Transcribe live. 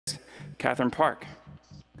Kathrine Park.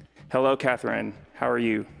 Hello, Kathrine. How are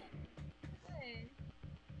you? Good.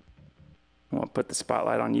 I want to put the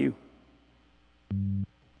spotlight on you. Hey,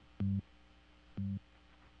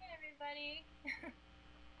 everybody.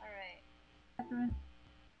 All right. Kathrine.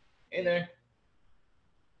 Hey there.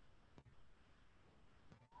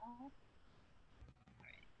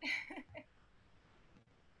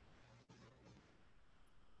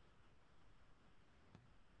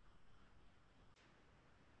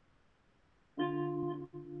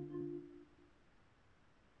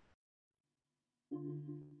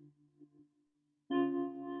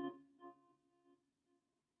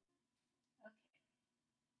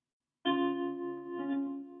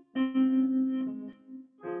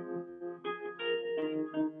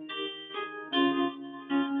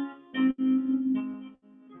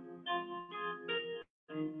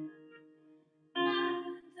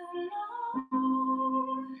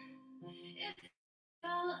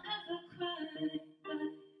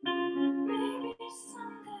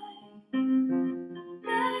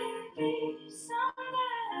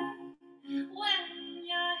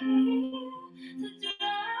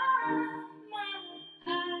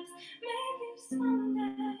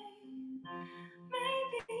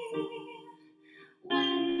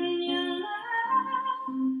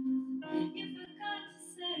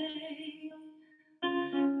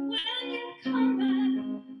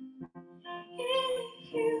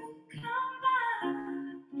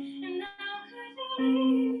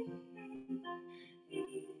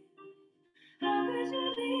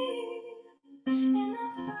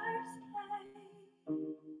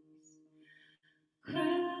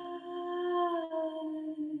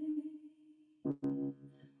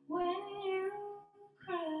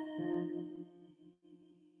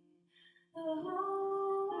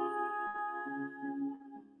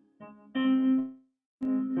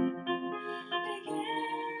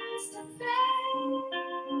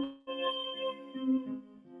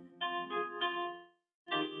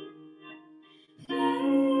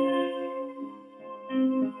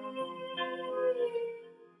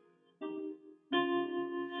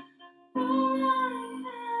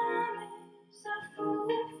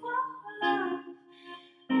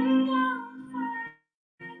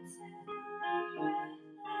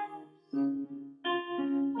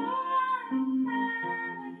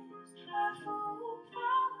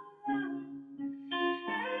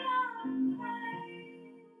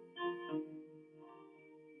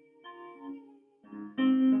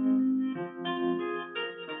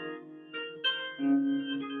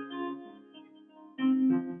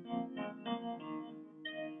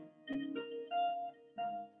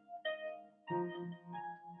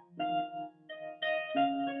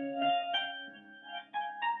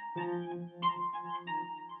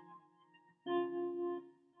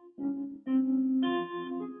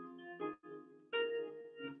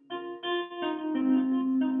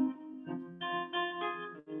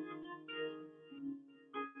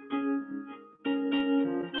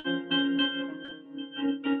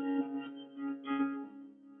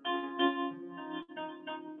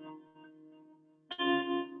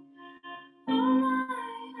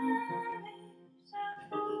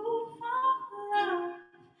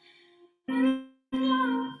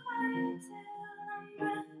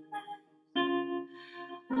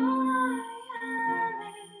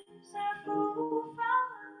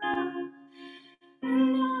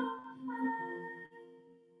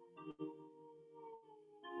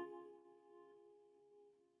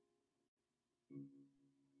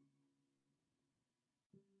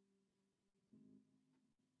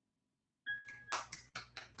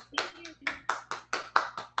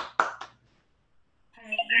 All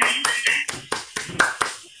right.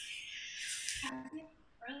 Happy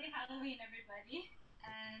early Halloween, everybody.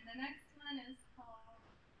 And the next one is called,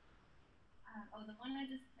 oh, the one I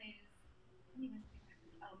just played is, I don't even think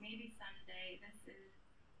Maybe Someday. This is.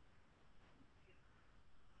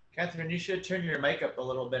 Kathrine, you should turn your mic up a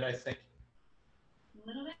little bit, I think. A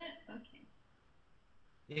little bit? Okay.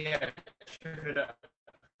 Yeah, turn it up.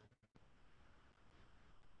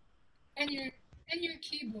 And your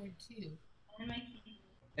keyboard too. And my keyboard.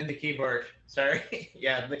 And the keyboard. Sorry.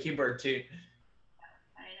 Yeah, the keyboard too.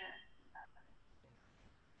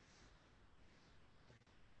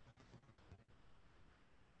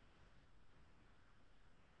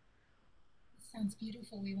 Sounds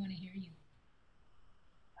beautiful. We want to hear you.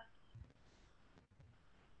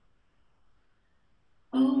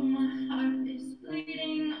 Oh, my heart is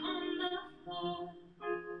bleeding on the floor.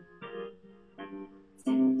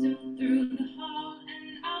 Tiptoe through the hall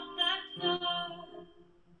and out that door.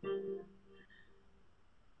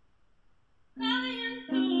 Lying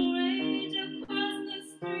through rage across the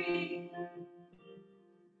street.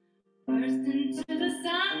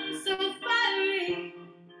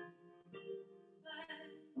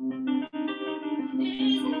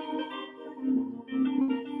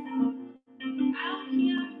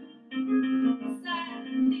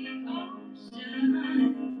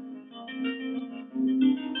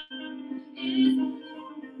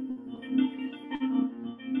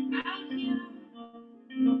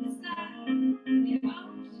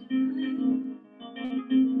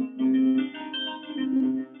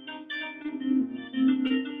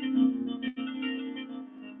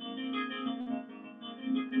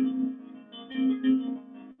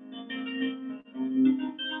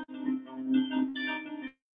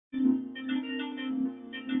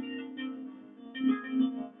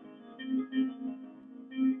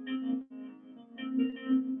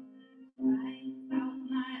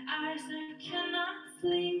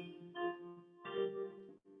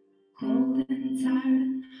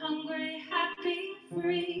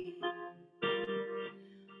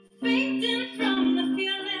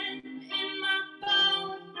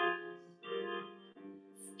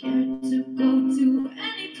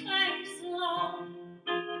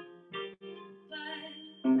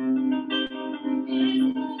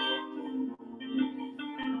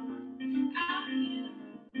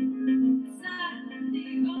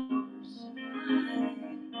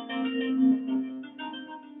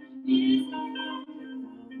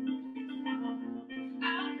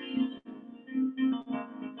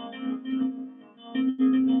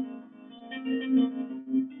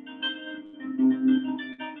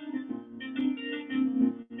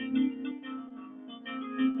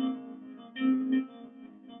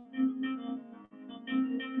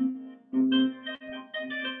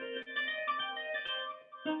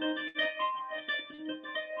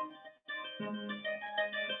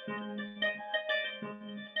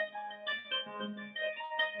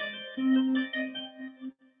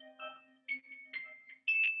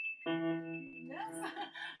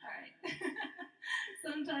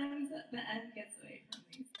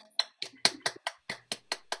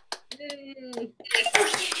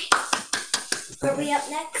 Are we up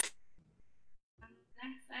next?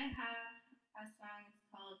 Next, I have a song. It's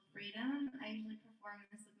called Freedom. I usually perform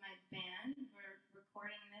this with my band. We're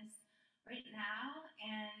recording this right now,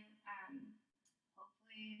 and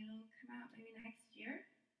hopefully it'll come out maybe next year.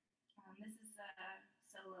 This is a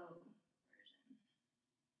solo version.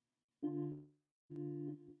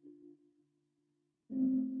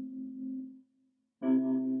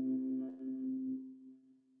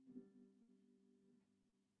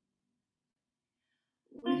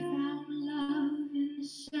 We found love in the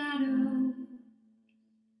shadow.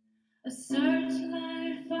 A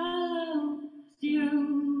searchlight follows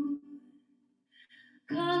you.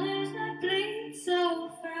 Colors that bleed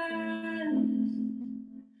so fast.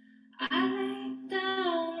 I lay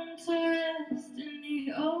down to rest in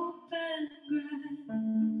the open grass.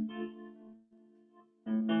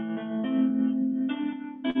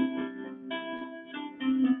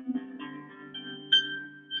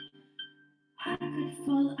 I could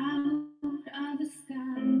fall out of the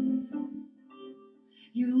sky.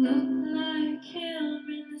 You look like him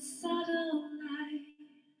in the subtle light.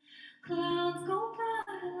 Clouds go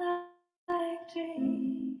by like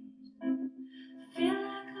dreams. Feel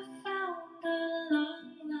like I found a long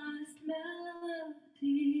lost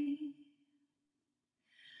melody.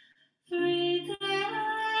 Freedom,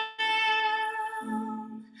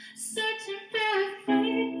 searching for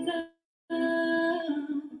freedom.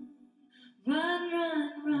 Run, run,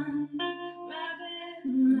 run, rabbit,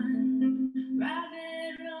 run,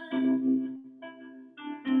 rabbit, run.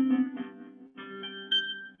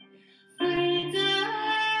 Freedom,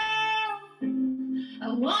 I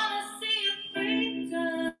wanna see your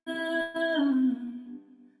freedom.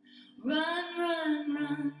 Run, run,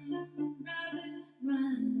 run, rabbit,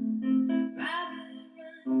 run, rabbit,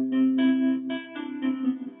 run.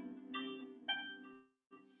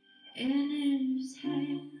 In his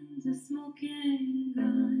hands a smoking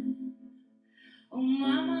gun. Oh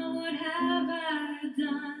mama, what have I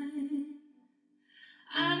done?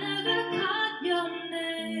 I never caught your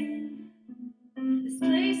name. This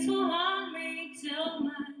place will haunt me till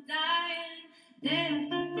my dying, day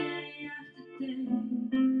after day after day.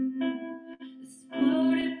 This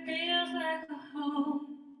world, it feels like a home,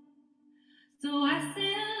 so I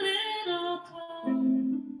sing little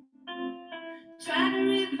clone. Try to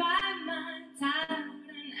revive my tired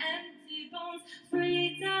and empty bones.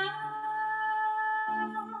 Freedom,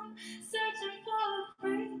 searching for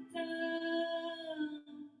freedom.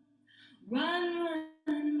 Run,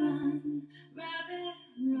 run, run, rabbit,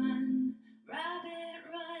 run, rabbit,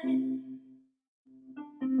 run.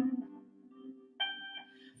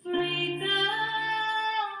 Freedom,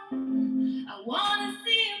 I wanna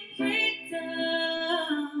see your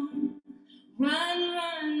freedom. Run,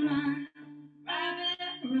 run, run, rabbit,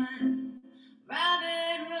 run,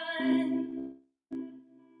 rabbit, run.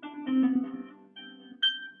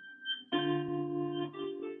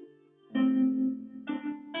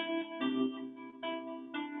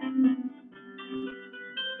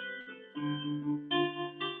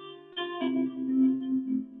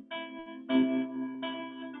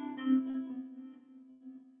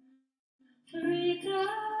 Freedom,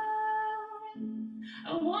 I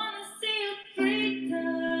wanna see your freedom.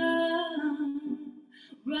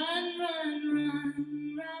 Run, run, run,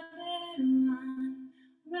 rabbit, run,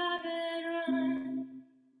 rabbit, run.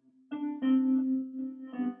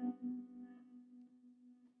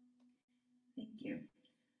 Thank you.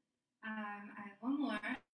 I have one more.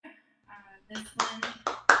 This one.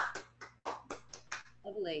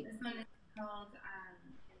 Lovely. This one is called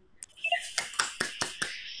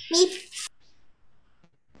Meep.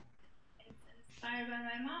 It's inspired by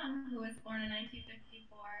my mom, who was born in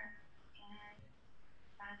 1954, and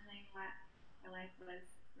imagining what her life was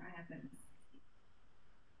growing up in.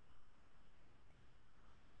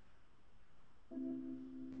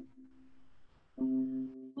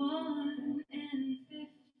 Born in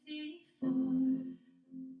 54,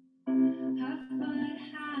 her foot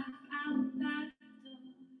half out that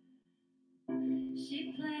door. She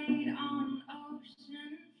played on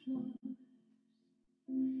ocean floors.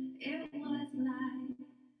 It was like,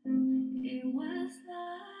 it was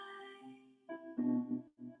like.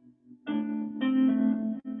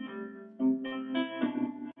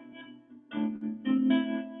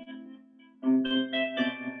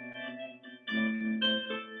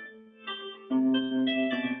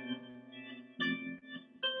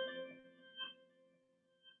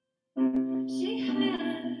 She had a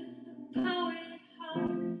poet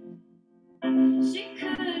heart.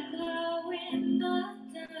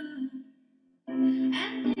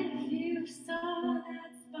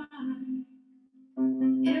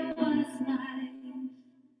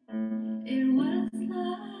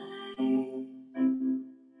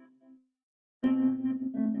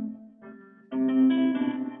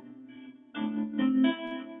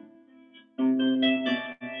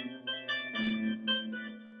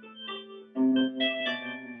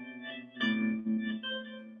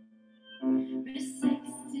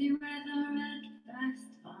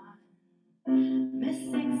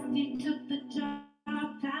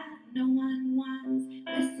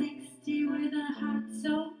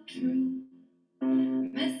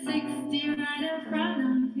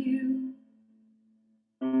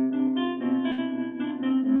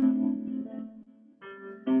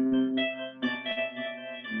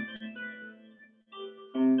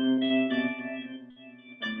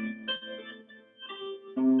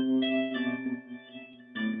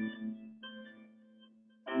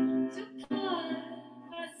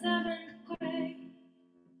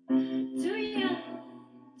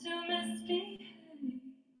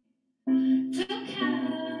 took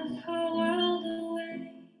half her world away.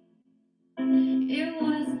 It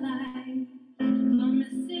was like from a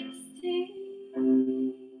 16.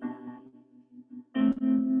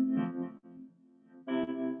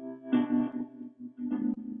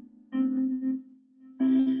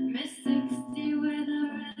 Miss 60 with a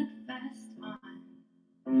red vest on.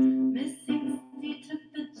 Miss 60 took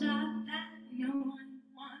the job that no one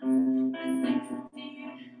wants. Miss 60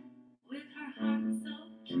 with her heart so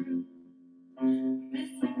true. Miss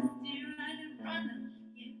 60 right in front of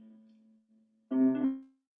you.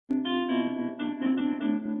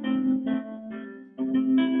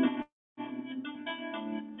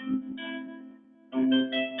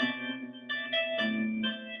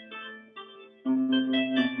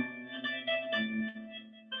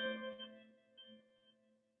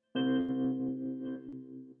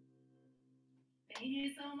 Thank you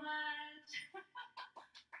so much.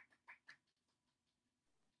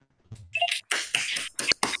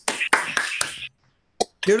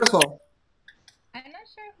 Beautiful. I'm not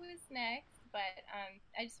sure who's next, but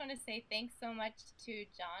I just want to say thanks so much to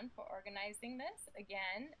John for organizing this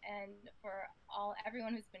again, and for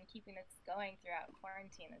everyone who's been keeping this going throughout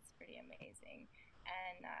quarantine. It's pretty amazing.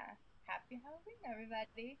 And happy Halloween,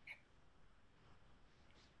 everybody.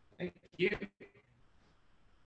 Thank you.